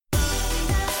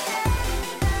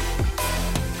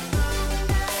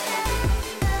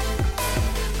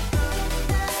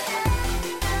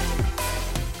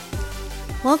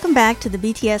Welcome back to the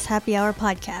BTS Happy Hour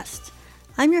podcast.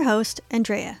 I'm your host,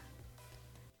 Andrea.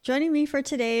 Joining me for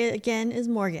today again is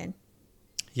Morgan.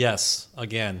 Yes,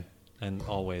 again and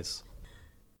always.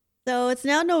 So it's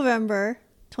now November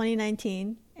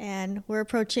 2019, and we're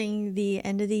approaching the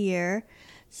end of the year.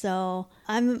 So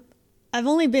I've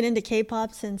only been into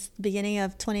K-pop since the beginning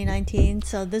of 2019,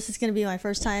 so this is going to be my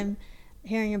first time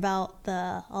hearing about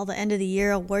all the end of the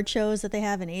year award shows that they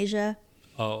have in Asia.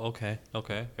 Oh, okay.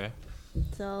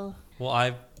 So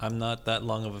well, I'm not that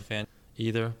long of a fan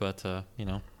either, but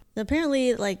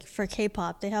apparently, like for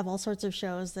K-pop, they have all sorts of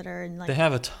shows that are in like they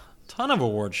have a ton of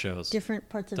award shows. Different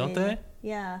parts of don't Asia. they?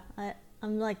 Yeah,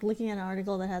 I'm like looking at an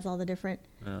article that has all the different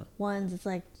ones. It's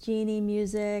like Genie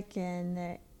Music and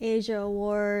the Asia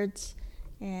Awards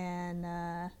and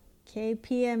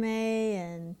KPMA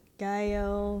and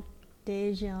Gaio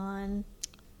Daejeon.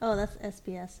 Oh, that's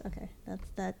SBS. Okay, that's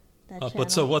that channel. But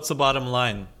so what's the bottom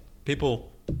line?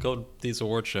 People go to these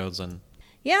award shows and...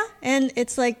 Yeah, and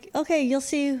it's like, okay, you'll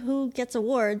see who gets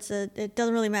awards. It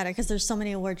doesn't really matter because there's so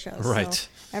many award shows. Right. So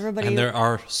everybody, and there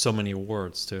are so many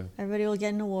awards, too. Everybody will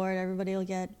get an award. Everybody will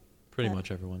get... Pretty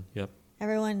much everyone, yep.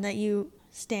 Everyone that you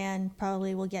stan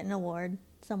probably will get an award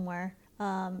somewhere.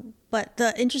 But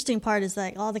the interesting part is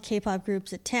that all the K-pop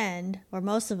groups attend, or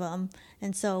most of them,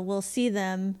 and so we'll see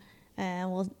them,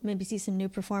 and we'll maybe see some new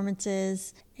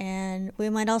performances, and we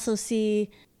might also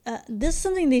see... this is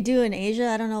something they do in Asia.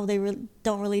 I don't know if they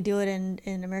don't really do it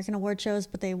in American award shows,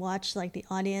 but they watch like the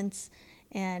audience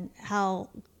and how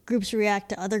groups react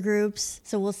to other groups.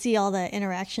 So we'll see all the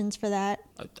interactions for that.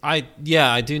 I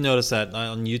do notice that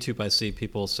on YouTube. I see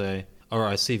people say, or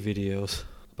I see videos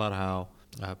about how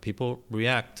people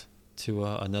react to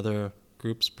another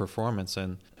group's performance,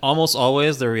 and almost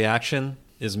always the reaction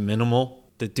is minimal.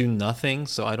 They do nothing,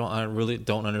 so I really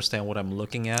don't understand what I'm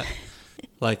looking at.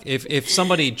 Like, if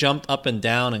somebody jumped up and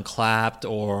down and clapped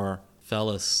or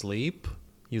fell asleep,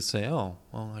 you say, oh,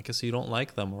 well, I guess you don't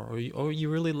like them or you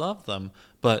really love them.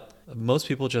 But most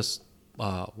people just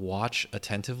watch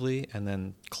attentively and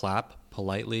then clap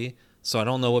politely. So I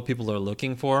don't know what people are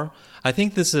looking for. I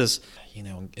think this is,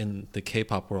 in the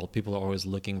K-pop world, people are always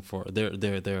looking for,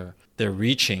 they're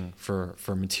reaching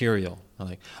for material.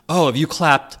 Like, oh, if you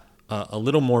clapped a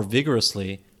little more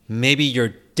vigorously, maybe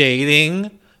you're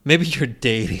dating.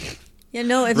 Yeah,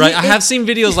 no. I have seen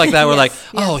videos like that where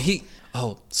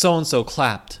so-and-so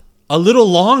clapped a little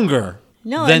longer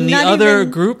than the other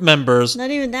group members. Not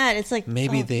even that. It's like,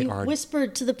 maybe they are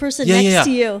whispered to the person next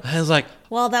to you. I was like,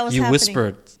 while that was you happening.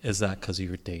 whispered. Is that because you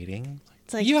were dating?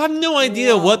 It's like, you have no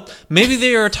idea what, maybe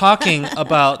they are talking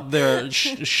about their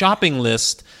shopping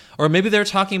list, or maybe they're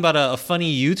talking about a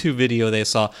funny YouTube video they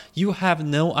saw. You have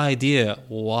no idea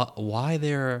why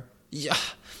they're... Yeah.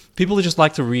 People just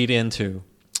like to read into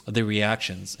the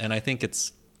reactions, and I think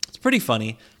it's pretty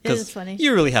funny because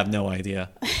you really have no idea.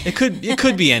 It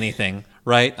could be anything,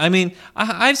 right? I mean,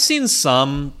 I've seen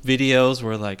some videos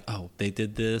where like, oh, they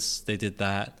did this, they did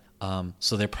that,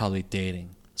 so they're probably dating.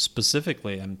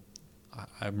 Specifically,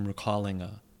 I'm recalling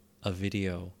a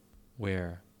video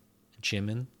where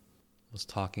Jimin was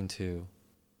talking to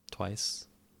Twice.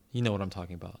 You know what I'm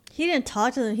talking about. He didn't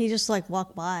talk to them. He just like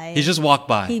walked by. He just walked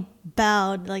by. He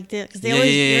bowed like because they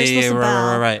always supposed to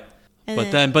bow. Right.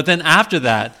 But then after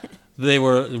that, they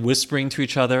were whispering to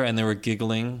each other and they were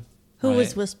giggling. Who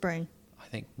was whispering? I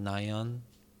think Nayeon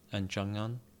and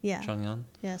Jungyeon. Yeah. Jungyeon.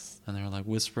 Yes. And they were like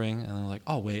whispering, and they're like,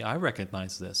 "Oh wait, I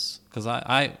recognize this because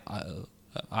I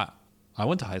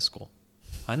went to high school.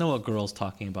 I know what girls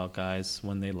talking about guys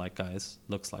when they like guys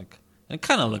looks like." It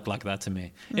kind of looked like that to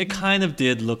me. Mm-hmm. It kind of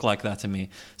did look like that to me.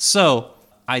 So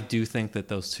I do think that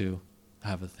those two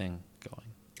have a thing going.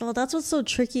 Well, that's what's so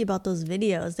tricky about those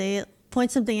videos. They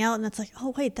point something out and it's like,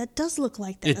 oh, wait, that does look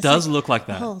like that. It does look like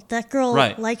that. Oh, that girl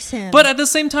likes him. But at the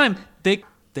same time, they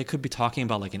could be talking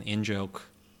about like an in-joke.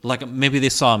 Like maybe they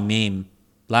saw a meme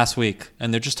last week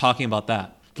and they're just talking about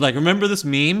that. Like, remember this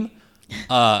meme?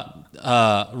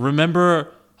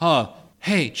 Remember,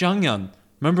 hey, Jungyeon.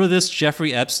 Remember this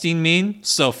Jeffrey Epstein meme?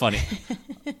 So funny.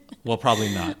 Well,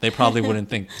 probably not. They probably wouldn't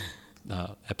think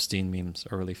Epstein memes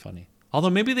are really funny.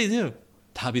 Although maybe they do.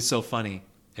 That'd be so funny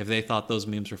if they thought those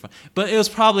memes were funny. But it was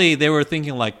probably, they were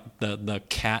thinking like the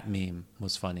cat meme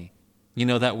was funny. You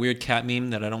know that weird cat meme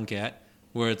that I don't get?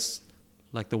 Where it's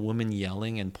like the woman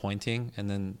yelling and pointing, and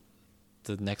then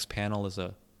the next panel is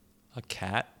a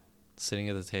cat sitting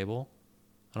at the table.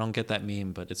 I don't get that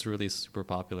meme, but it's really super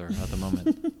popular at the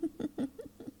moment.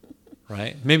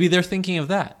 Right? Maybe they're thinking of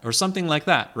that or something like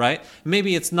that, right?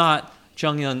 Maybe it's not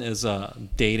Jungyeon is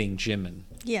dating Jimin.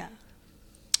 Yeah.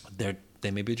 They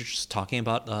maybe just talking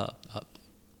about a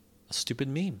stupid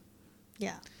meme.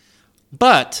 Yeah.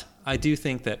 But I do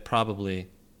think that probably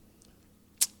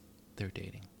they're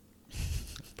dating.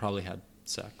 Probably had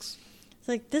sex. It's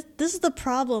like this is the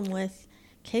problem with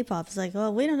K-pop. It's like,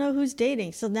 oh, we don't know who's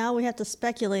dating, so now we have to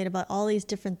speculate about all these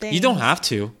different things. You don't have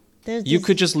to. There's You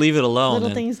could just leave it alone.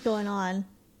 little things going on.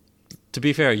 To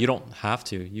be fair, you don't have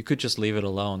to. You could just leave it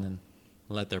alone and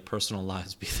let their personal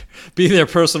lives be their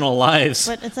personal lives.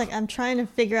 But it's like I'm trying to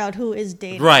figure out who is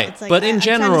dating. Right. It's like, but I'm in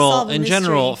trying to solve a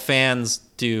general, mystery. fans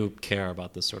do care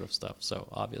about this sort of stuff. So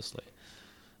obviously,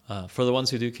 for the ones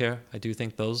who do care, I do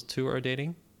think those two are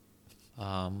dating.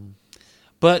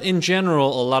 But in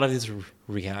general, a lot of these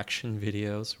reaction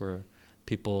videos where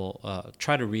people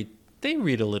try to read, they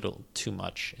read a little too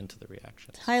much into the reactions.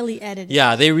 It's highly edited.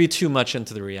 Yeah, they read too much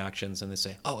into the reactions and they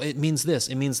say, oh, it means this,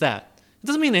 it means that. It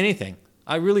doesn't mean anything.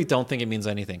 I really don't think it means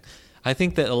anything. I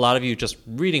think that a lot of you just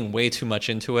reading way too much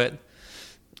into it.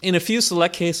 In a few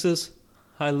select cases,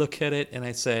 I look at it and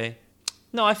I say,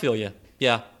 no, I feel you.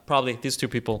 Yeah, probably these two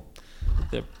people,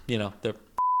 they're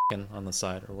on the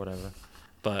side or whatever.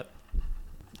 But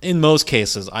in most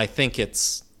cases, I think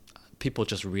it's people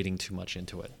just reading too much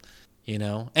into it,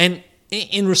 And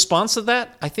in response to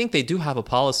that, I think they do have a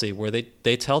policy where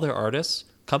they tell their artists,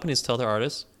 companies tell their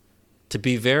artists, to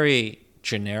be very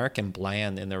generic and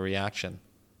bland in their reaction.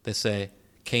 They say,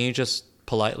 can you just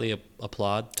politely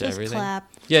applaud to just everything?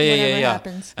 Clap. Yeah.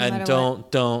 Happens, no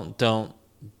And don't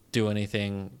do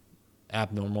anything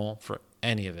abnormal for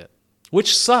any of it.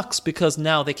 Which sucks because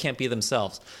now they can't be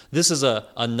themselves. This is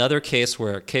another case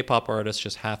where K-pop artists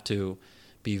just have to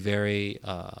be very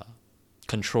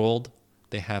controlled.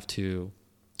 They have to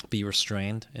be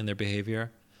restrained in their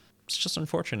behavior. It's just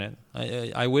unfortunate.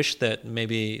 I wish that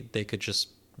maybe they could just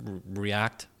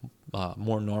react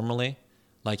more normally.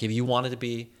 Like if you wanted to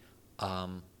be,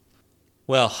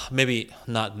 well, maybe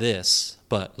not this,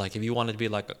 but like if you wanted to be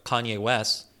like a Kanye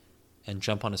West and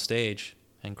jump on a stage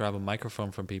and grab a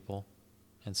microphone from people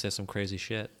and say some crazy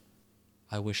shit,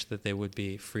 I wish that they would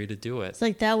be free to do it. It's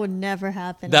like that would never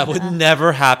happen. That would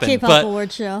never happen. K-pop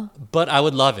award show. But I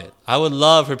would love it. I would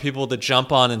love for people to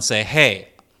jump on and say, hey,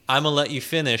 I'm going to let you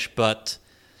finish, but,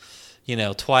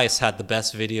 Twice had the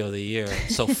best video of the year,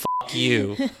 so fuck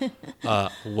you.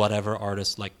 Whatever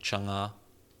artist like Chang'e,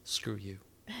 screw you.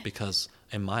 Because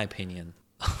in my opinion,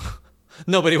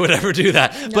 nobody would ever do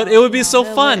that. No, but it would be so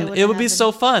fun. It would be happen.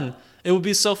 so fun. It would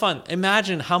be so fun.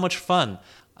 Imagine how much fun.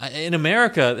 In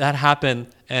America, that happened,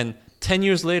 and 10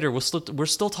 years later, we're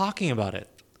still talking about it.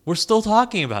 We're still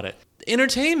talking about it.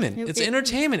 Entertainment. It's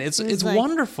entertainment. It's like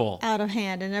wonderful. Out of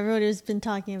hand, and everybody's been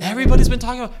talking about Everybody's been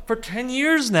talking about it for 10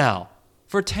 years now.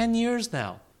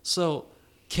 So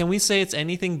can we say it's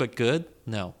anything but good?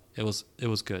 No, it was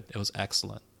good. It was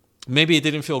excellent. Maybe it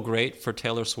didn't feel great for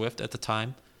Taylor Swift at the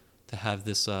time to have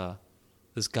this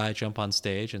guy jump on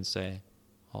stage and say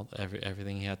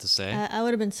everything he had to say. I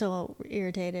would have been so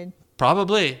irritated.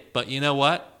 Probably, but you know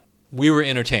what? We were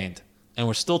entertained, and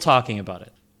we're still talking about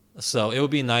it. So it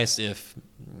would be nice if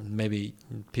maybe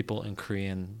people in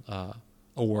Korean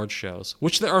award shows,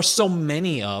 which there are so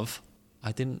many of.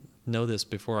 I didn't know this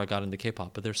before I got into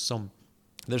K-pop, but there's so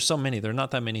many. There are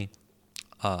not that many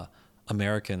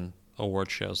American award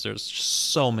shows. There's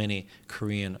just so many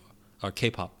Korean or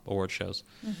K-pop award shows.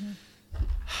 Mm-hmm.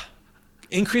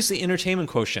 Increase the entertainment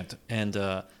quotient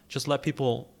and just let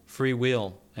people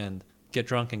freewheel and get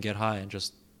drunk and get high and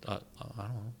just I don't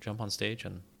know, jump on stage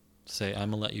and say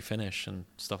I'm gonna let you finish and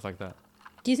stuff like that.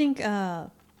 Do you think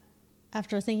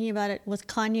after thinking about it, was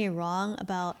Kanye wrong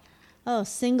about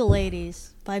Single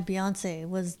Ladies by Beyonce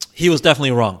He was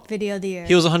definitely wrong. Video of the year?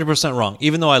 He was 100% wrong.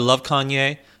 Even though I love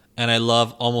Kanye and I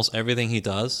love almost everything he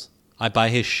does, I buy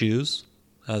his shoes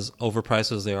as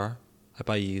overpriced as they are. I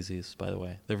buy Yeezys, by the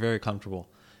way. They're very comfortable.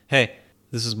 Hey,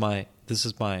 this is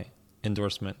my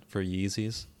endorsement for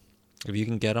Yeezys. If you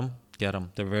can get them, get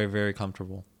them. They're very, very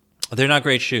comfortable. They're not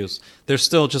great shoes. They're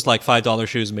still just like $5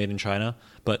 shoes made in China.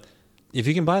 But if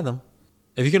you can buy them,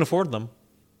 if you can afford them,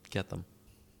 get them.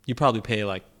 You probably pay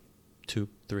like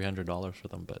 $200-$300 for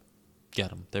them, but get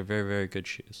them. They're very, very good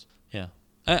shoes. Yeah.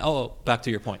 Back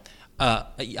to your point.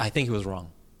 I think he was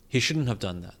wrong. He shouldn't have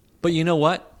done that. But you know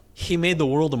what? He made the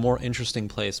world a more interesting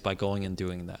place by going and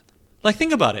doing that. Like,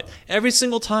 think about it. Every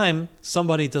single time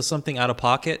somebody does something out of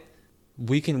pocket,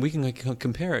 we can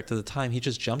compare it to the time he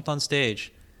just jumped on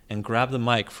stage and grabbed the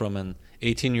mic from an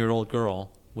 18-year-old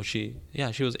girl. She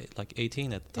was like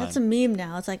 18 at the time. That's a meme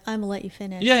now. It's like, I'm going to let you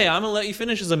finish. Yeah, I'm going to let you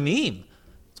finish is a meme.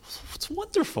 It's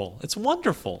wonderful. It's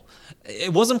wonderful.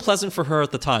 It wasn't pleasant for her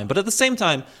at the time, but at the same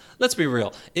time, let's be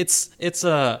real. It's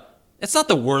it's not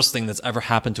the worst thing that's ever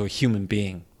happened to a human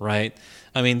being, right?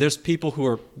 I mean, there's people who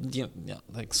are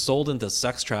like sold into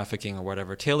sex trafficking or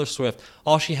whatever. Taylor Swift,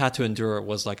 all she had to endure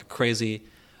was like a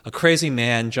crazy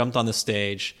man jumped on the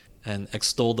stage and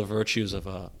extolled the virtues of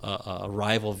a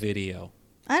rival video.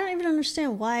 I don't even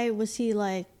understand why was he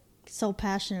like so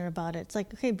passionate about it. It's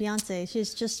like, okay, Beyonce,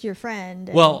 she's just your friend.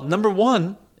 Well, number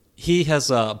one, he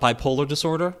has a bipolar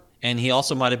disorder. And he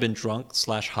also might have been drunk /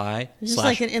 high / just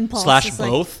like an impulse /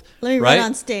 both. Like, let me right? run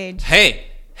on stage. Hey,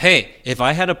 if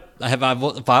I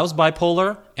was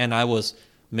bipolar and I was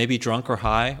maybe drunk or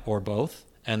high or both,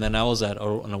 and then I was at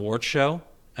an award show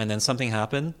and then something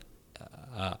happened,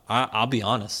 I'll be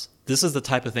honest. This is the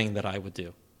type of thing that I would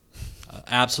do.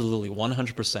 Absolutely,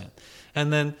 100%.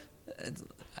 And then,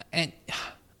 and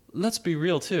let's be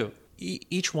real too.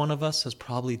 Each one of us has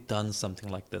probably done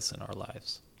something like this in our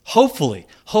lives. Hopefully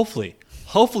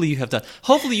you have done.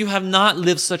 Hopefully you have not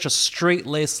lived such a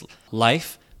straight-laced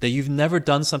life that you've never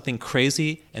done something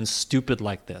crazy and stupid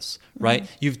like this, right?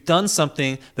 Mm-hmm. You've done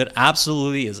something that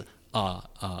absolutely is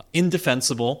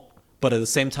indefensible, but at the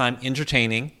same time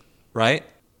entertaining, right?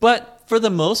 But for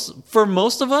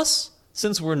most of us,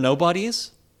 since we're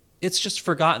nobodies, it's just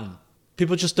forgotten.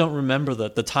 People just don't remember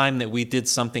the time that we did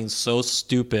something so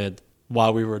stupid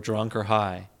while we were drunk or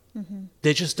high. Mm-hmm.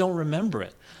 They just don't remember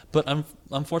it. But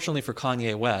unfortunately for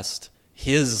Kanye West,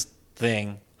 his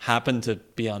thing happened to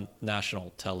be on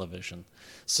national television.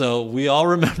 So we all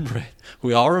remember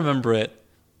it.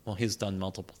 Well, he's done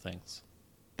multiple things.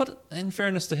 But in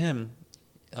fairness to him,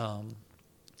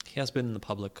 he has been in the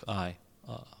public eye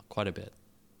quite a bit,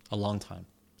 a long time.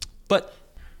 But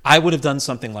I would have done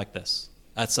something like this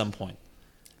at some point.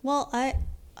 Well,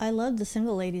 I love the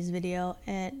Single Ladies video,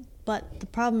 but the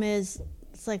problem is,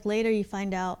 it's like later you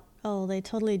find out, oh, they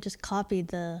totally just copied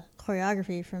the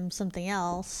choreography from something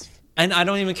else. And I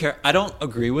don't even care. I don't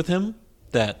agree with him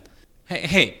that,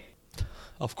 hey,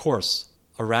 of course,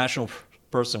 a rational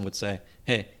person would say,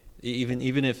 hey,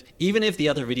 even if the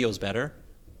other video is better,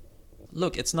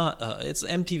 look, it's not. It's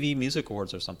MTV Music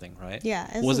Awards or something, right?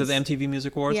 Yeah. Was it the MTV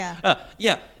Music Awards? Yeah.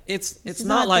 Yeah. It's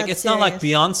not like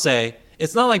Beyonce.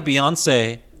 It's not like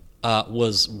Beyonce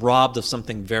was robbed of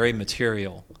something very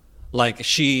material. Like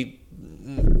she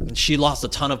lost a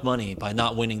ton of money by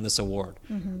not winning this award,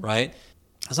 mm-hmm. right?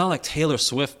 It's not like Taylor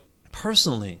Swift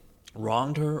personally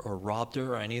wronged her or robbed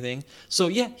her or anything. So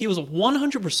yeah, he was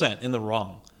 100% in the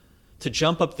wrong to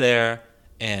jump up there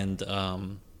and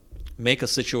make a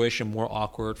situation more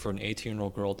awkward for an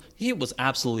 18-year-old girl. He was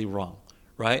absolutely wrong,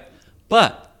 right?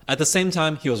 But at the same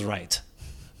time, he was right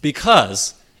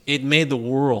because it made the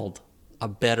world a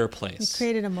better place. He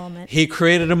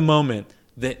created a moment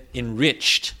that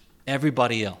enriched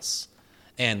everybody else.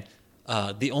 And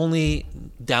the only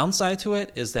downside to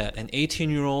it is that an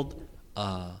 18-year-old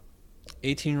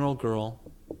girl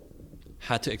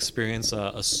had to experience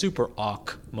a super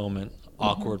awkward,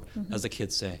 mm-hmm. as the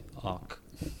kids say,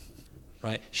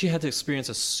 right? She had to experience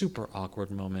a super awkward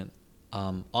moment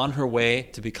on her way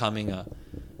to becoming a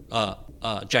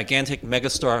gigantic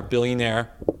megastar,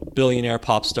 billionaire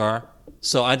pop star.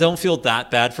 So I don't feel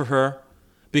that bad for her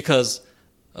because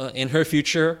in her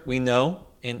future, we know,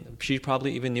 and she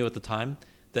probably even knew at the time,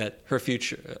 that her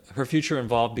future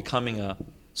involved becoming a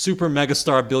super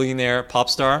megastar, billionaire pop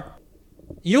star.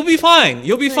 You'll be fine.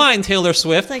 You'll be fine, Taylor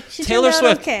Swift. Like she Taylor turned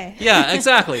out Swift. Okay. Yeah,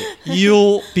 exactly.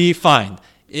 You'll be fine.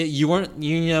 Your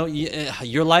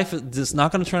life is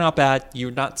not going to turn out bad.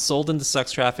 You're not sold into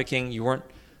sex trafficking. You weren't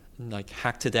like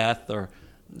hacked to death or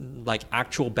like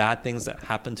actual bad things that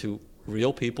happen to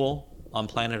real people on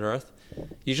planet Earth.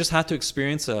 You just have to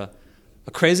experience a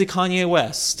crazy Kanye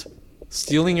West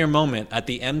stealing your moment at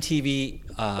the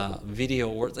MTV Video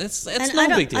Awards. It's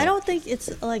no big deal. I don't think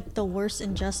it's like the worst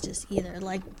injustice either.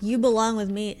 Like "You Belong with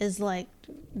Me" is like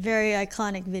very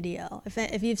iconic video.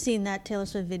 If you've seen that Taylor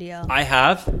Swift video, I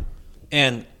have,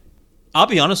 and I'll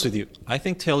be honest with you. I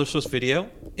think Taylor Swift's video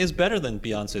is better than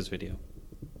Beyonce's video.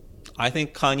 I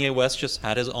think Kanye West just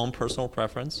had his own personal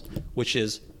preference, which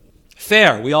is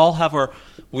fair. We all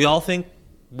think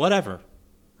whatever,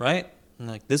 right? And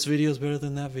like this video is better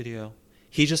than that video.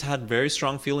 He just had very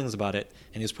strong feelings about it,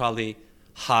 and he was probably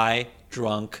high,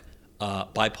 drunk,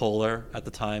 bipolar at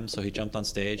the time, so he jumped on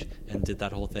stage and did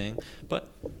that whole thing. But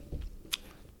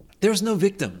there's no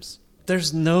victims.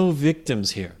 There's no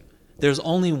victims here. There's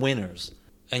only winners.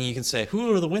 And you can say,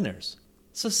 who are the winners?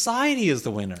 Society is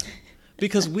the winner.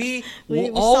 Because we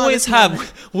will always have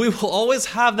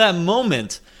that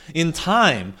moment in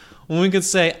time when we could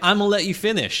say, I'm going to let you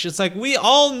finish. It's like we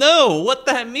all know what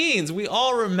that means. We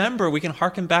all remember. We can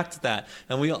harken back to that.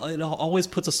 And it always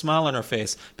puts a smile on our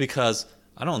face because,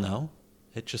 I don't know,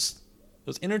 it just It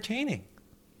was entertaining,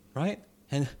 right?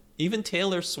 And even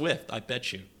Taylor Swift, I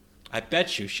bet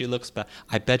you she looks back.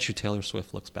 I bet you Taylor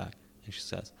Swift looks back and she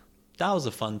says, that was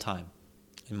a fun time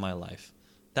in my life.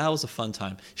 That was a fun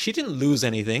time. She didn't lose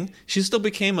anything. She still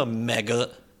became a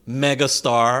mega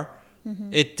star.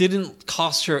 Mm-hmm. It didn't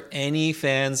cost her any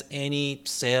fans, any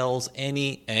sales,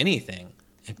 anything.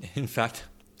 In fact,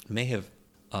 it may have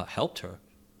helped her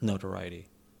notoriety,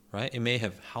 right? It may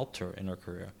have helped her in her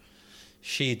career.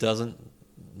 She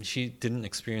didn't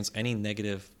experience any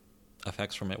negative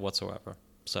effects from it whatsoever.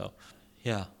 So,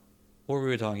 yeah. What were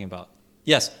we talking about?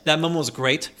 Yes, that moment was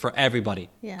great for everybody.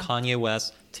 Yeah. Kanye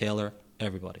West, Taylor,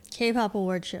 everybody. K-pop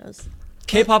award shows.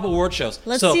 K-pop award shows.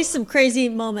 Let's see some crazy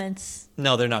moments.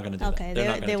 No, they're not going to do that. Okay,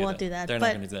 they won't do that. They're not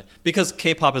going to do that. Because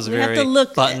K-pop is very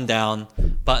buttoned down.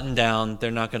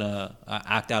 They're not going to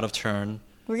act out of turn.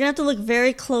 We're going to have to look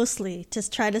very closely to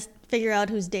try to figure out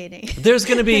who's dating.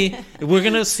 We're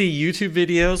going to see YouTube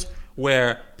videos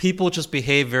where people just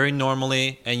behave very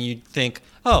normally and you think,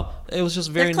 oh, it was just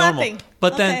very normal.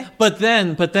 But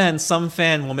then some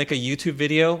fan will make a YouTube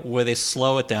video where they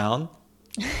slow it down.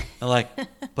 And like,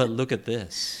 but look at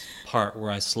this part where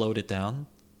I slowed it down.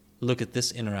 Look at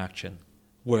this interaction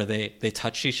where they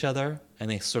touched each other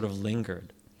and they sort of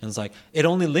lingered. And it's like, it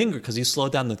only lingered because you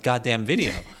slowed down the goddamn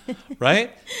video,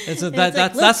 right? And so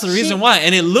that's the reason why.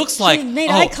 And it looks like, made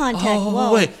eye contact.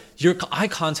 Oh, wait, your eye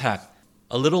contact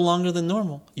a little longer than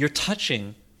normal. You're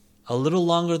touching a little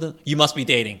longer than, you must be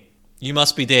dating.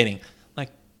 Like,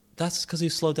 that's because you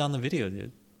slowed down the video,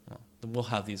 dude. Well, we'll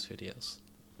have these videos.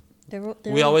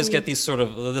 We always get this sort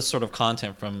of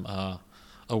content from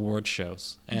award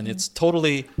shows, and it's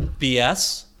totally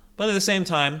BS. But at the same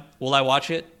time, will I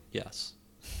watch it? Yes,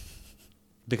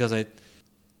 because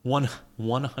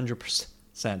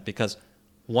 100%. Because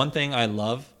one thing I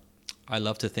love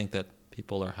to think that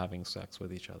people are having sex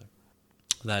with each other.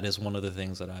 That is one of the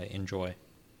things that I enjoy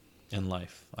in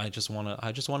life. I just want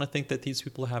to think that these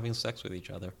people are having sex with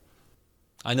each other.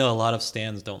 I know a lot of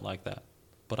stans don't like that,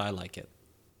 but I like it.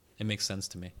 It makes sense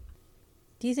to me.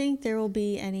 Do you think there will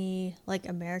be any like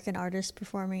American artists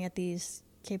performing at these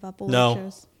K-pop award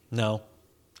shows? No,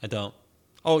 I don't.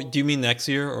 Oh, do you mean next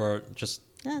year or just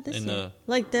this year?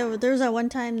 Like there was that one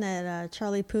time that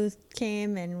Charlie Puth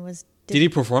came and was. Did he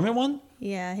perform at one?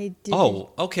 Yeah, he did.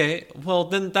 Oh, okay. Well,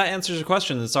 then that answers your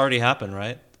question. It's already happened,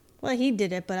 right? Well, he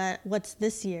did it, but what's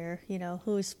this year? You know,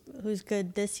 who's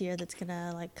good this year that's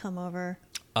gonna like come over?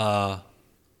 Well,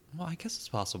 I guess it's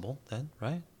possible then,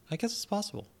 right? I guess it's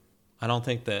possible. I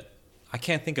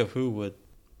can't think of who would.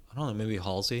 I don't know. Maybe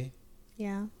Halsey.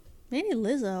 Yeah, maybe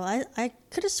Lizzo. I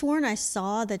could have sworn I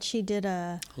saw that she did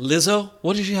a. Lizzo?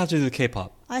 What did she have to do with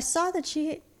K-pop? I saw that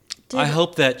she. I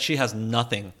hope that she has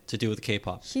nothing to do with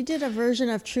K-pop. She did a version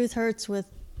of Truth Hurts with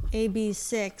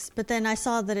AB6, but then I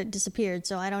saw that it disappeared,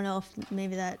 so I don't know if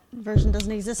maybe that version doesn't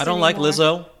exist anymore. I don't like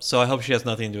Lizzo, so I hope she has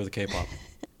nothing to do with K-pop.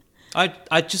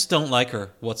 I just don't like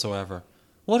her whatsoever.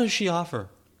 What does she offer?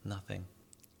 Nothing.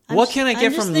 What can I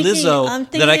get from Lizzo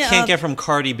that I can't get from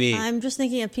Cardi B? I'm just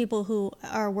thinking of people who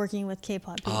are working with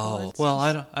K-pop people. Oh, well,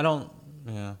 I don't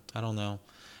know.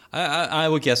 I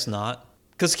would guess not.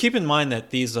 Because keep in mind that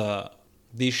these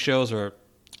shows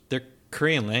they're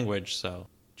Korean language, so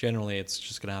generally it's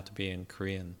just gonna have to be in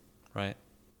Korean, right?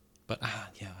 But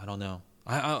yeah, I don't know.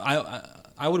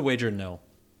 I would wager no.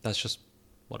 That's just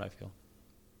what I feel.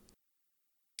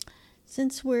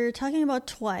 Since we're talking about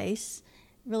Twice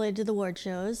related to the award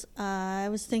shows, I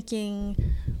was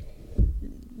thinking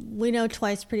we know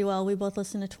Twice pretty well. We both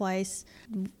listen to Twice.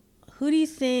 Who do you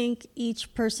think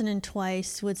each person in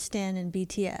Twice would stand in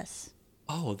BTS?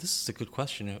 Oh, this is a good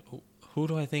question. Who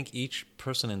do I think each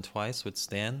person in Twice would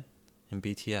stand in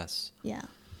BTS? Yeah.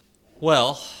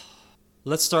 Well,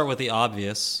 let's start with the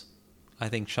obvious. I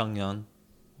think Changyeon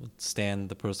would stand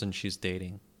the person she's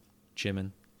dating,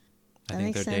 Jimin. I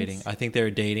think they're dating. I think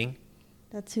they're dating.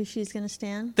 That's who she's going to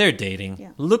stand? They're dating.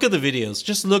 Yeah. Look at the videos.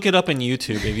 Just look it up on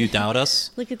YouTube if you doubt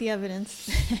us. Look at the evidence.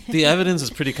 The evidence is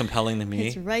pretty compelling to me.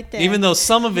 It's right there. Even though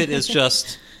some of it is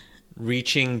just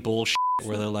reaching bullshit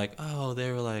where they're like, oh,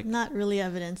 they were like... Not really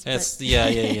evidence. But...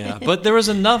 Yeah. But there was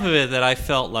enough of it that I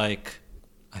felt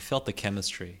the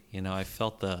chemistry. You know, I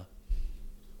felt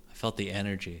the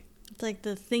energy. It's like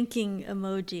the thinking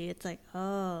emoji. It's like,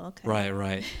 oh, okay.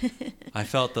 Right. I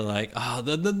felt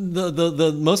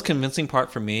the most convincing part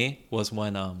for me was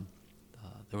when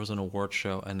there was an award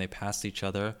show and they passed each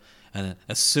other, and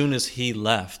as soon as he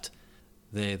left,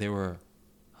 they were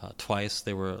Twice.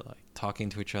 They were like talking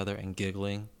to each other and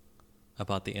giggling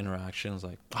about the interactions.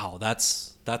 Like, oh,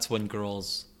 that's when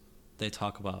girls they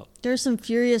talk about. There's some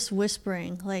furious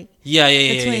whispering, like Yeah.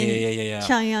 between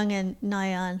Changyoung and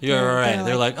Nayeon. You're right.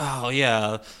 They're like, oh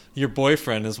yeah, your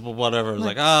boyfriend is whatever. It's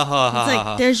like, ah ha ha it's ha.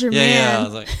 like, there's your man. Yeah.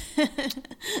 It's like,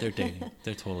 they're dating.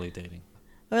 They're totally dating.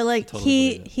 Or like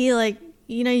Totally he like,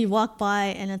 you know, you walk by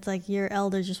and it's like your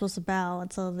elders are supposed to bow,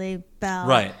 and so they bow.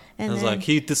 Right. And it's like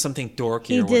he did something dorky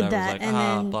he or whatever. did that, Like, and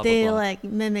then blah, they blah, blah. like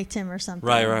mimicked him or something.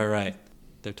 Right.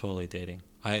 They're totally dating.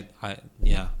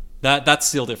 Yeah. That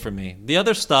sealed it for me. The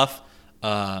other stuff,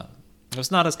 it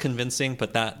was not as convincing,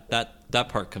 but that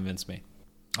part convinced me.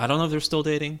 I don't know if they're still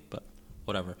dating, but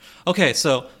whatever. Okay,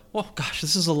 so, well, gosh,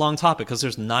 this is a long topic because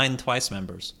there's 9 Twice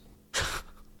members.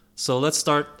 So let's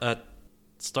start at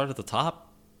the top.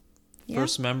 Yeah.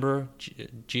 First member,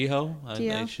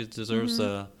 Jiho. She deserves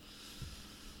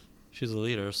she's a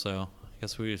leader, so I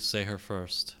guess we would say her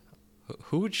first.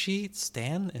 Who would she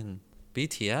stand in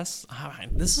BTS?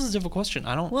 This is a difficult question.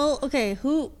 I don't. Well, okay.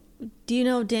 Who do you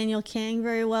know Daniel Kang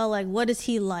very well? Like, what is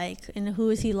he like, and who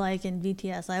is he like in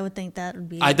BTS? I would think that would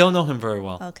be. I don't know him very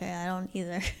well. Okay, I don't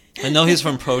either. I know he's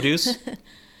from Produce.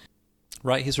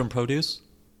 Right, he's from Produce.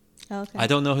 Okay. I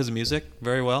don't know his music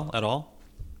very well at all.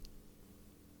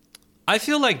 I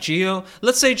feel like Gio.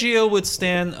 Let's say Gio would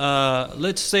stand.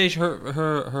 Let's say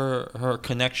her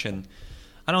connection.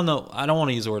 I don't know. I don't want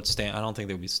to use the word stand. I don't think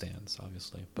they would be stands,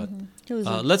 obviously. But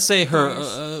let's say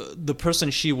the person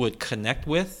she would connect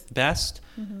with best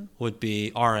would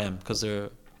be RM, because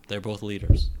they're both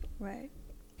leaders. Right.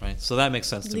 Right. So that makes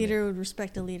sense to me. Leader would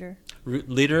respect a leader.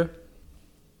 Leader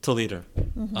to leader.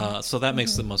 So that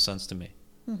makes the most sense to me.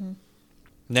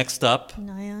 Next up,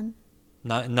 Nayeon.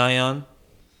 Nayeon.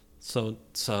 So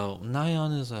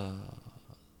Nayeon is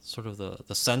sort of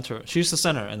the center. She's the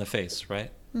center and the face,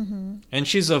 right? And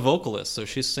she's a vocalist, so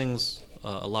she sings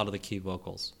a lot of the key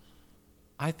vocals.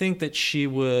 I think that she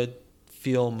would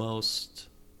feel most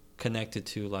connected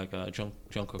to like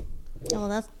Jungkook.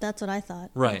 Oh, that's what I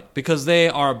thought. Right, because they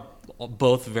are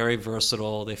both very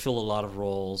versatile. They fill a lot of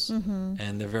roles,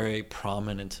 and they're very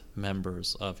prominent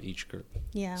members of each group.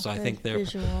 Yeah. So I think they're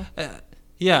visual.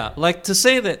 Yeah, like to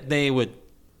say that they would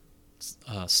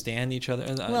stand each other.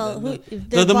 Well,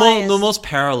 the most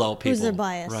parallel people. Who's their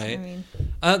bias? Right.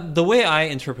 I mean, the way I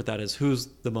interpret that is who's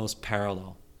the most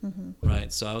parallel.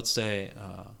 Right. So I would say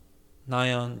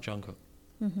Nayeon, Jungkook.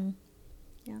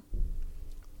 yeah.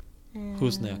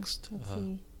 Who's next? Let's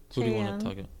see. Who do you want to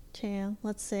talk about? Chaeyoung.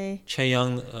 Let's say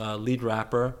Chaeyoung, lead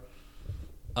rapper.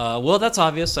 Well, that's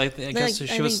obvious. I guess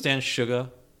she would stand Suga.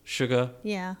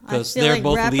 Yeah, because I feel they're like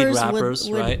both lead rappers rappers,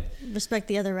 would right? Respect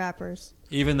the other rappers.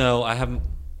 Even though I have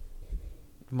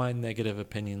my negative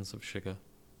opinions of Suga,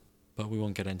 but we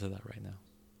won't get into that right now.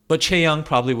 But Chaeyoung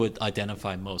probably would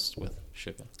identify most with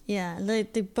Suga. Yeah, they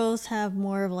both have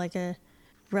more of like a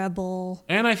rebel.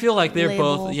 And I feel like they're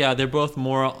label. they're both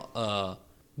more.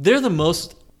 They're the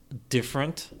most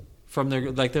different from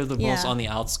their they're the most on the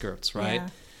outskirts, right? Yeah.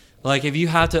 Like if you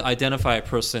had to identify a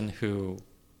person who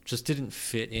just didn't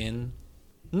fit in,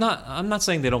 I'm not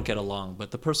saying they don't get along,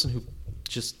 but the person who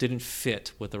just didn't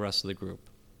fit with the rest of the group.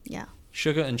 Yeah.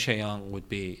 Suga and Chaeyoung would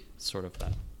be sort of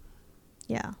that.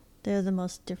 Yeah, they're the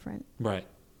most different. Right.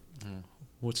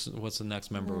 What's the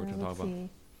next member we're going to talk about?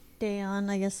 Daeon,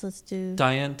 I guess let's do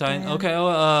Diane. Okay.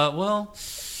 Well,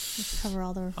 let's cover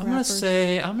all the rappers. I'm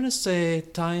gonna say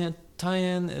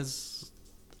Diane is.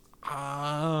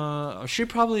 She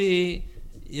probably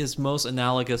is most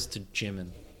analogous to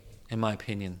Jimin, in my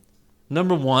opinion.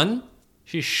 Number one,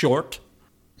 she's short.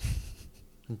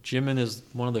 Jimin is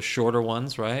one of the shorter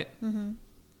ones, right?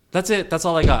 That's it. That's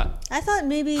all I got. I thought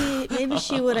maybe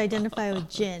she would identify with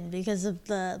Jin because of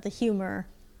the humor.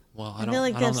 Well, I feel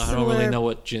like I don't really know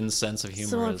what Jin's sense of humor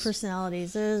similar is.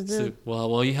 Personalities.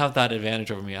 Well, you have that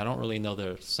advantage over me. I don't really know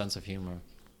their sense of humor,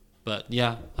 but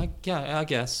I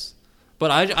guess.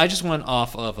 But I just went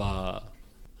off of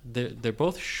they're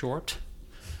both short,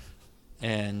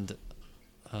 and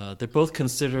they're both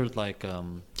considered like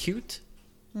cute,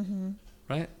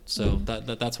 right? So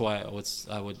that's why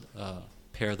I would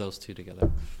pair those two together.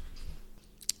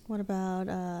 What about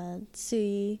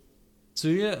Tsuyi?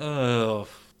 Tsuya,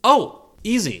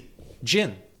 easy,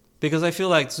 Jin, because I feel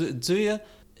like Tsuya,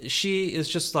 she is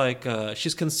just like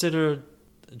she's considered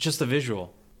just a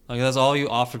visual. Like that's all you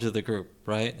offer to the group,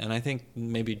 right? And I think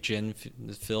maybe Jin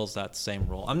fills that same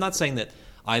role. I'm not saying that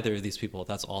either of these people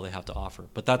that's all they have to offer,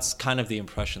 but that's kind of the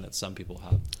impression that some people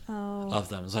have of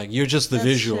them. It's like you're just the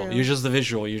visual, true. you're just the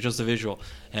visual,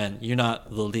 and you're not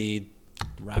the lead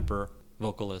rapper,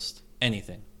 vocalist,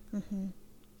 anything.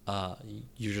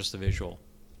 You're just the visual.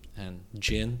 And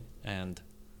Jin and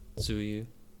Tsuyu,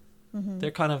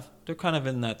 they're kind of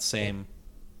in that same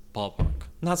ballpark.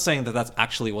 Not saying that that's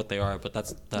actually what they are, but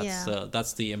that's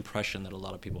the impression that a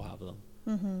lot of people have of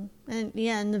them. And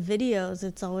yeah, in the videos,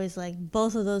 it's always like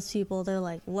both of those people. They're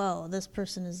like, whoa, this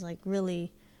person is like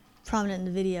really prominent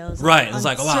in the videos. Right. It's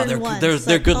like, wow, they're like,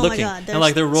 good oh my looking, God, and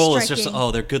like their role is striking.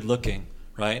 just they're good looking,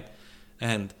 right?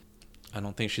 And I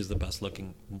don't think she's the best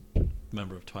looking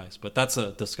member of Twice, but that's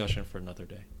a discussion for another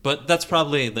day. But that's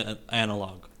probably the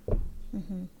analog.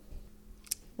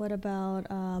 What about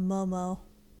Momo?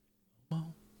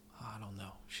 Well, I don't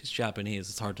know. She's Japanese.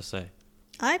 It's hard to say.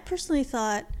 I personally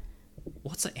thought,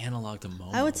 What's the analog to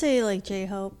Momo? I would say like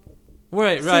J-Hope.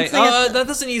 Right.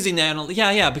 That's an easy analog.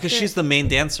 Yeah, because she's the main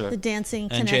dancer. The dancing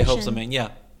and connection. J-Hope's the main. Yeah.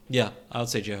 I would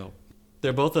say J-Hope.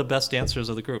 They're both the best dancers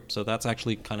of the group, so that's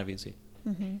actually kind of easy.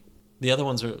 The other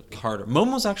ones are harder.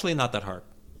 Momo's actually not that hard,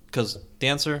 because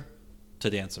dancer to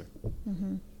dancer.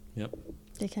 Yep.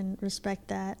 They can respect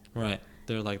that. Right.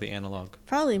 They're like the analog.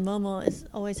 Probably Momo is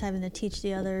always having to teach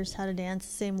the others how to dance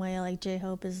the same way like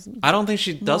J-Hope is. I don't think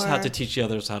she does have to teach the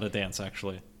others how to dance,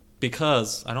 actually,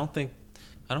 because I don't think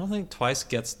Twice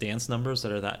gets dance numbers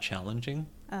that are that challenging.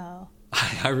 Oh.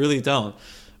 I really don't.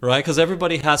 Right? Because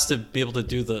everybody has to be able to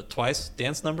do the Twice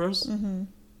dance numbers.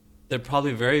 They're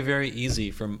probably very, very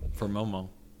easy for Momo.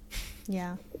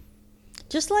 Yeah.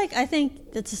 Just like, I think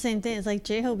it's the same thing. It's like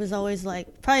J-Hope is always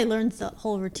like, probably learns the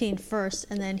whole routine first,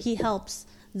 and then he helps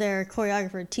their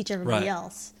choreographer teach everybody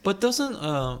else. But doesn't,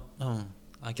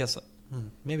 I guess,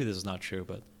 maybe this is not true,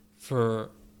 but for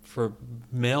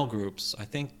male groups, I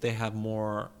think they have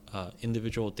more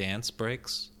individual dance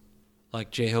breaks.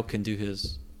 Like J-Hope can do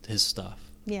his stuff.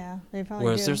 Yeah, they probably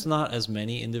Whereas do. there's not as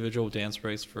many individual dance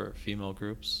breaks for female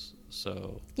groups,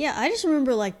 so... Yeah, I just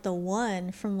remember like the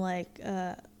one from like...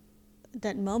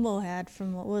 that Momo had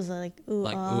from, what was it, like Ooh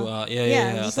like Ah.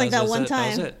 Yeah. Just like that one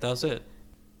time. That was it.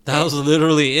 That was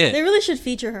literally it. They really should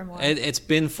feature her more. It's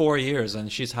been 4 years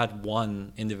and she's had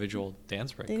one individual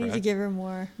dance break. They need to give her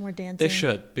more dancing. They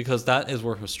should, because that is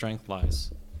where her strength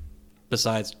lies.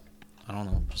 Besides, I don't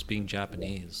know, just being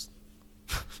Japanese.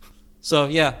 So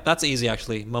yeah, that's easy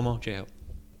actually. Momo, J-Hope.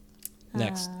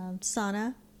 Next.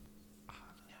 Sana.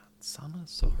 Sana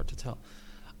is so hard to tell.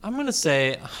 I'm gonna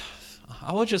say.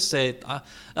 I would just say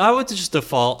I would just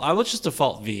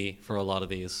default V for a lot of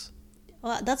these.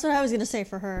 Well, that's what I was gonna say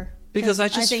for her. Because I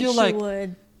just feel like,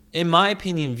 would. In my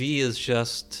opinion, V is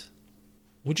just.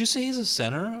 Would you say he's a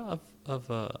center of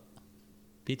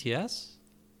BTS?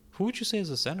 Who would you say is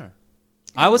the center?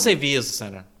 I would say V is the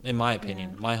center, in my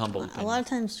opinion, my humble opinion. A lot of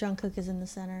times Jungkook is in the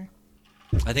center.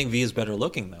 I think V is better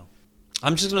looking though.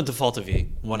 I'm just gonna default to V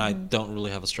when I don't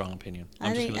really have a strong opinion.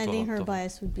 I think her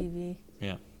bias would be V.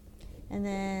 Yeah. And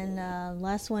then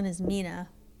last one is Mina,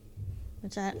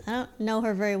 which I don't know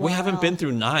her very well. We haven't been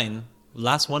through 9.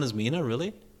 Last one is Mina,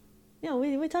 really? Yeah,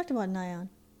 we talked about Nayeon.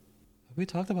 Have we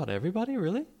talked about everybody,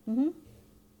 really? Mm-hmm.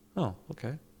 Oh,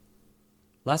 okay.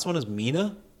 Last one is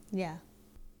Mina? Yeah.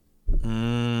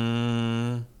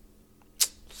 I'm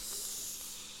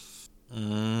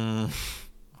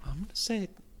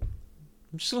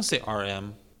just gonna say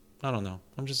RM. I don't know.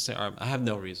 I'm just gonna say RM. I have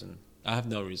no reasoning.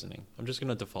 I'm just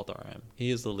gonna default to RM.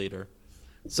 He is the leader.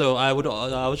 So I would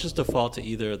just default to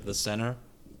either the center,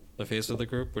 the face of the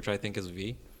group, which I think is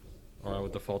V, or I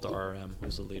would default to RM,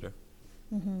 who's the leader.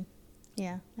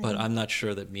 Yeah. But I'm not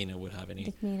sure that Mina would have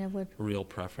any Mina would real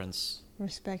preference.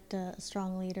 Respect a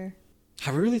strong leader.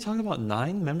 Have we really talked about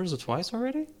 9 members of Twice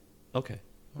already? Okay.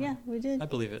 All yeah, right. we did. I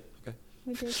believe it. Okay.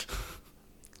 We did.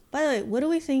 By the way, what do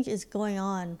we think is going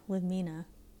on with Mina?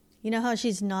 You know how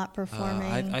she's not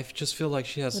performing? I just feel like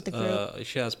she has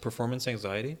performance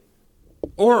anxiety,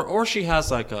 or she has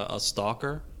like a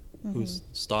stalker who's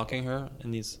stalking her,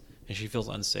 and she feels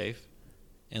unsafe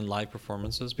in live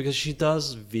performances because she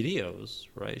does videos,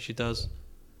 right?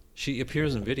 She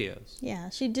appears in videos.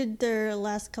 Yeah, she did their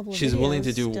last couple of She's videos willing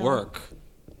to do still. work,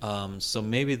 so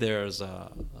maybe there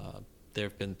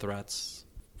have been threats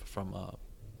from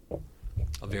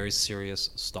a very serious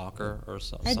stalker or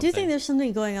something. I do think there's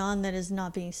something going on that is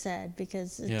not being said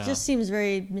because it just seems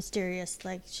very mysterious.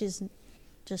 Like she's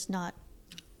just not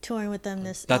touring with them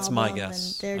this That's album, my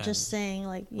guess. And they're just saying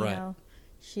like, you know,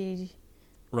 she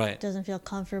doesn't feel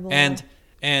comfortable. And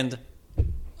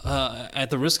at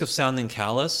the risk of sounding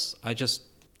callous, I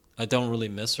don't really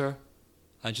miss her.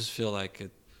 I just feel like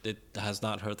it has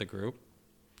not hurt the group,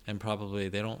 and probably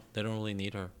they don't really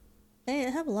need her. They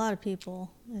have a lot of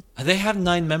people. They have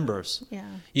 9 members. Yeah.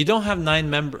 You don't have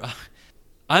 9 members.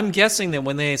 I'm guessing that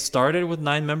when they started with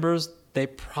 9 members, they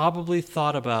probably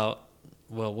thought about,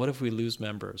 well, what if we lose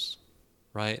members,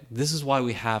 right? This is why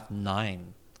we have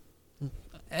 9.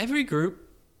 Every group,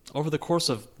 over the course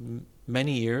of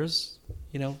many years,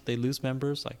 they lose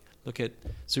members. Like look at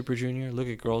Super Junior, look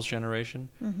at Girls' Generation,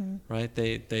 right?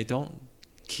 They don't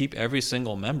keep every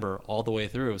single member all the way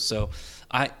through. So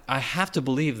I have to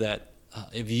believe that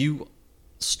if you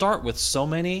start with so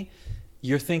many,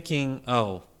 you're thinking,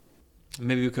 oh,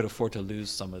 maybe we could afford to lose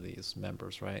some of these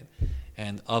members, right?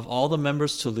 And of all the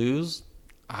members to lose,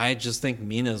 I just think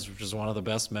Mina's just one of the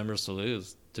best members to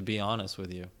lose, to be honest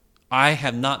with you. I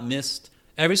have not missed,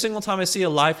 every single time I see a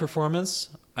live performance,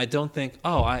 I don't think,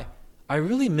 oh, I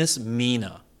really miss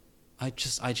Mina. I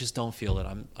just don't feel it.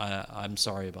 I'm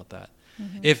sorry about that.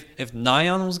 If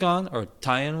Nayeon was gone or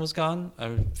Taeyeon was gone, I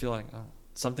would feel like, oh,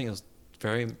 something's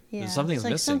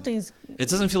missing. It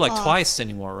doesn't feel like Twice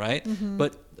anymore, right?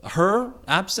 But her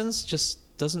absence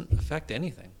just doesn't affect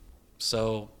anything.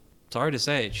 So sorry to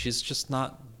say, she's just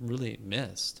not really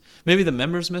missed. Maybe the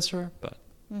members miss her, but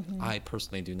I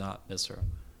personally do not miss her.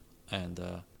 And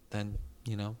then,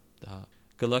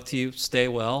 good luck to you. Stay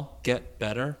well, get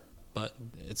better. But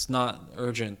it's not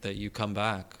urgent that you come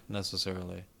back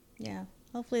necessarily. Yeah.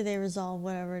 Hopefully they resolve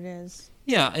whatever it is.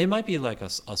 Yeah, it might be like a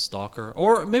stalker.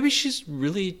 Or maybe she's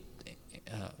really,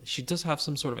 she does have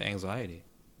some sort of anxiety.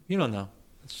 You don't know.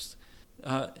 It's just,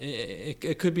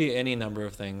 it could be any number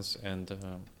of things, and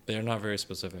they're not very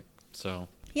specific. So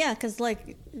yeah, because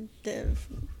like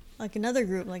another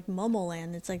group, like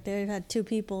Momoland, it's like they had 2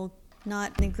 people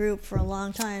not in the group for a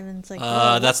long time, and it's like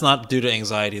that's not due to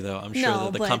anxiety, though. I'm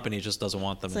sure that the company just doesn't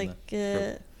want them. It's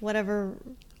like whatever.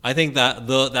 I think that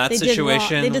that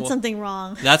situation, they did something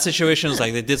wrong. That situation is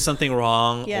like they did something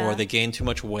wrong, or they gained too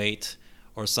much weight,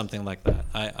 or something like that.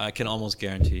 I can almost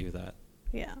guarantee you that.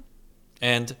 Yeah.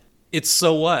 And it's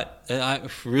so what?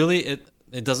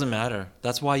 It doesn't matter.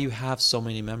 That's why you have so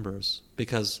many members,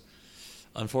 because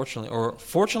unfortunately, or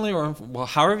fortunately, or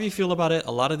however you feel about it,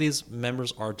 a lot of these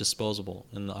members are disposable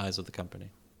in the eyes of the company.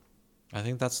 I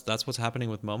think that's what's happening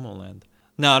with Momoland.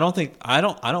 No, I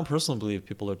don't personally believe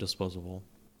people are disposable.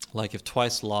 Like if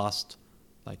Twice lost,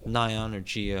 like Nayeon or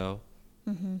Geo,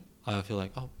 I feel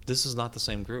like, oh, this is not the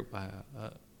same group.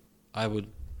 I would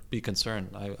be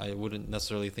concerned. I wouldn't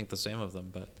necessarily think the same of them,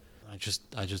 but I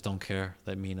just don't care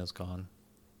that Mina's gone.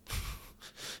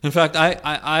 In fact,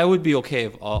 I would be okay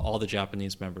if all the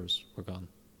Japanese members were gone.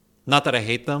 Not that I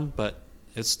hate them, but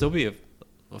it'd still be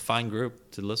a fine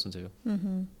group to listen to.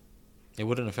 It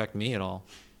wouldn't affect me at all.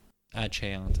 Add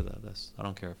Chaeyoung to that list. I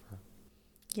don't care for her.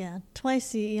 Yeah,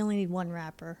 Twice you only need one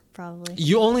rapper, probably.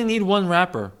 You only need one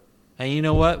rapper. And you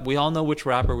know what? We all know which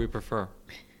rapper we prefer.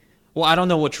 Well, I don't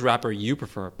know which rapper you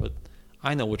prefer, but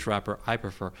I know which rapper I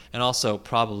prefer. And also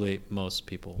probably most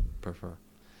people prefer.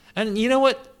 And you know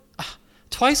what?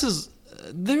 Twice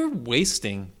they're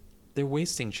wasting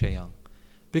Chaeyoung.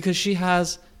 Because she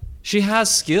has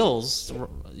skills.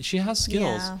 She has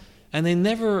skills. Yeah. And they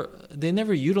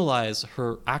never utilize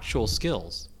her actual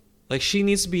skills. Like she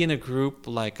needs to be in a group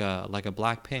like a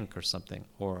Blackpink or something,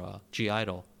 or a G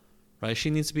Idol, right? She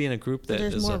needs to be in a group that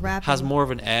has more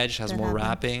of an edge, has more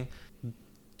rapping.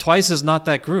 Twice is not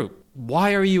that group.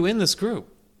 Why are you in this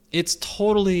group? It's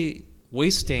totally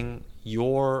wasting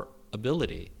your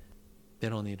ability. They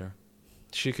don't need her.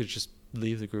 She could just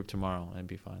leave the group tomorrow and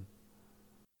be fine.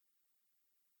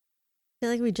 I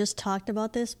feel like we just talked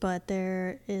about this, but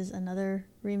there is another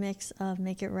remix of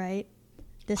Make It Right.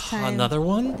 This time, another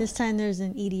one? This time there's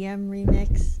an EDM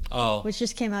remix. Oh. Which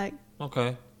just came out.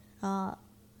 Okay.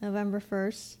 November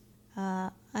 1st.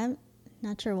 I'm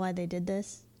not sure why they did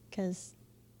this, because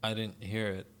I didn't hear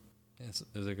it.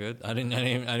 Is it good? I didn't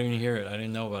even hear it. I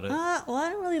didn't know about it. Well, I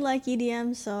don't really like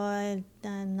EDM, so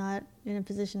I'm not in a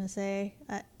position to say.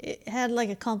 It had like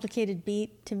a complicated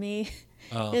beat to me.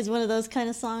 Oh. It's one of those kind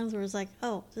of songs where it's like,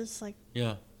 oh, there's like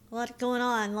a lot going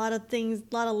on, a lot of things,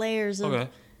 a lot of layers of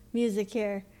music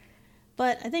here.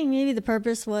 But I think maybe the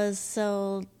purpose was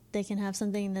so they can have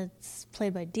something that's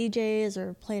played by DJs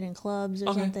or played in clubs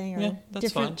or something, or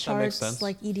different charts,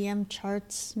 like EDM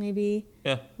charts maybe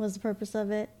was the purpose of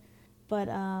it. But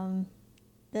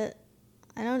that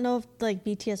I don't know if like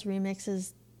BTS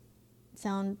remixes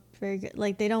sound very good.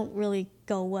 Like they don't really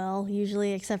go well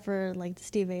usually, except for like the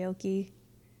Steve Aoki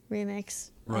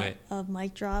remix of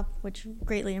Mic Drop, which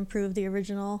greatly improved the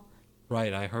original.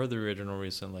 Right, I heard the original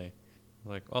recently.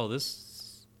 Like, oh,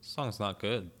 this song's not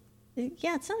good.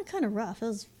 Yeah, it sounded kind of rough. It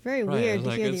was very weird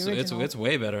to hear the original. It's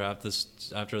way better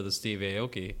after the Steve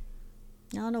Aoki.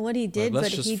 I don't know what he did, but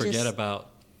let's just forget about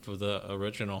the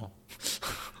original.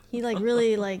 He like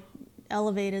really like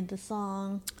elevated the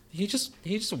song. He just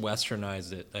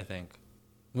westernized it, I think,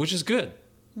 which is good.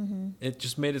 Mm-hmm. It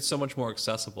just made it so much more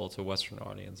accessible to Western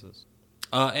audiences.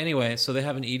 Anyway, so they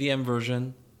have an EDM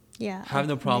version. Yeah, have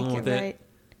no problem with it.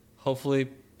 hopefully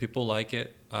people like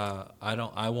it.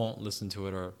 I won't listen to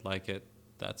it or like it.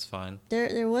 That's fine.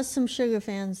 There was some Suga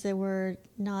fans that were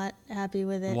not happy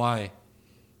with it. Why?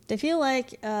 They feel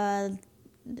like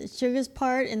Suga's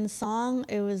part in the song,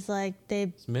 it was like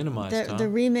It's minimized, the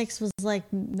remix was like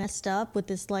messed up with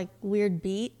this like weird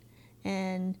beat,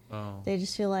 and they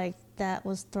just feel like that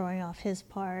was throwing off his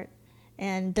part,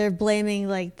 and they're blaming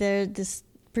like this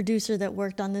producer that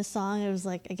worked on this song. It was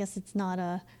like, I guess it's not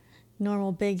a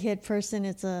normal big hit person,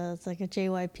 it's like a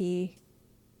JYP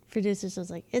producer, so it's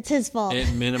like it's his fault.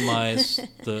 It minimized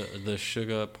the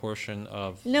Suga portion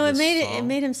of no, this it song.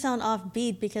 made him sound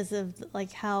offbeat because of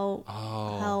like how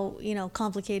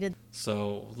complicated.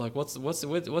 So like what's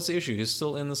the issue? He's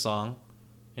still in the song,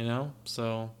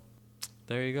 So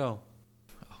there you go.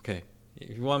 Okay,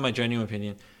 if you want my genuine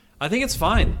opinion, I think it's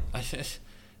fine.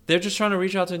 They're just trying to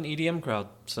reach out to an EDM crowd.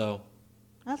 So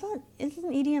I thought,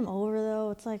 isn't EDM over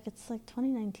though? It's like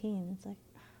 2019. It's like,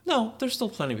 no, there's still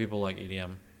plenty of people like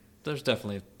EDM. There's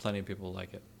definitely plenty of people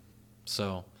like it.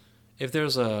 So if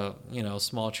there's a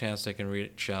small chance they can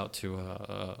reach out to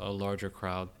a larger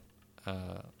crowd,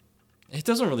 it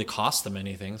doesn't really cost them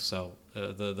anything. So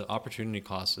the opportunity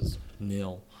cost is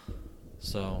nil.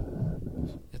 So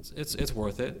it's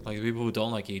worth it. Like people who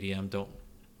don't like EDM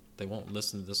they won't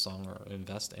listen to this song or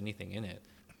invest anything in it.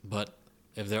 But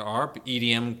if there are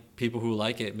EDM people who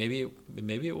like it, maybe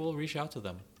it will reach out to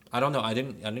them. I don't know. I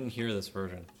didn't hear this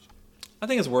version. I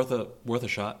think it's worth a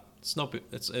shot. It's no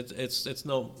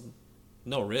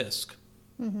risk.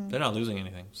 Mm-hmm. They're not losing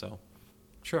anything. So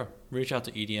sure, reach out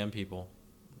to EDM people,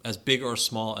 as big or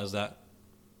small as that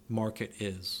market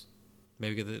is.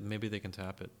 Maybe they can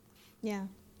tap it. Yeah,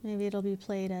 maybe it'll be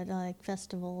played at like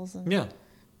festivals and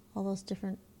all those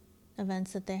different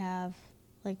events that they have.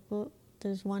 Like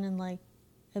there's one in like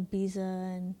Ibiza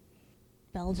and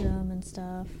Belgium and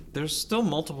stuff. There's still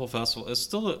multiple festivals. It's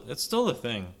still a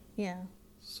thing. Yeah.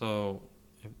 So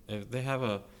if they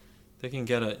can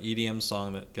get an EDM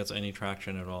song that gets any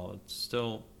traction at all,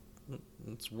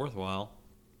 it's worthwhile.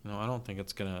 I don't think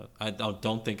it's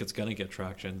gonna get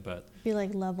traction, but be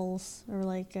like Levels or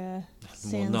like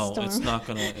Sandstorm. Well, no, it's not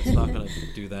gonna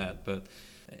do that. But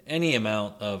any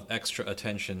amount of extra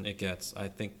attention it gets, I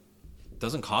think,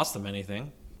 doesn't cost them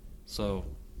anything, so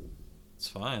it's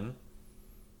fine.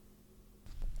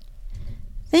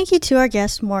 Thank you to our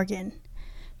guest Morgan.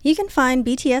 You can find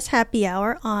BTS Happy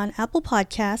Hour on Apple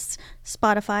Podcasts,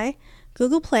 Spotify,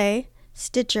 Google Play,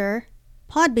 Stitcher,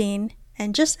 Podbean,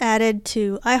 and just added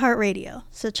to iHeartRadio,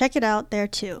 so check it out there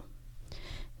too.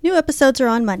 New episodes are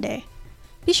on Monday.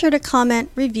 Be sure to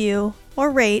comment, review, or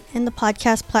rate in the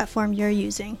podcast platform you're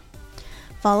using.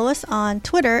 Follow us on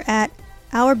Twitter at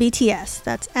OurBTS.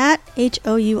 That's at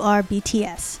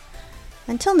HOURBTS.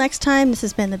 Until next time, this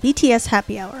has been the BTS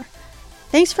Happy Hour.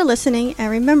 Thanks for listening, and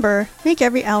remember, make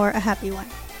every hour a happy one.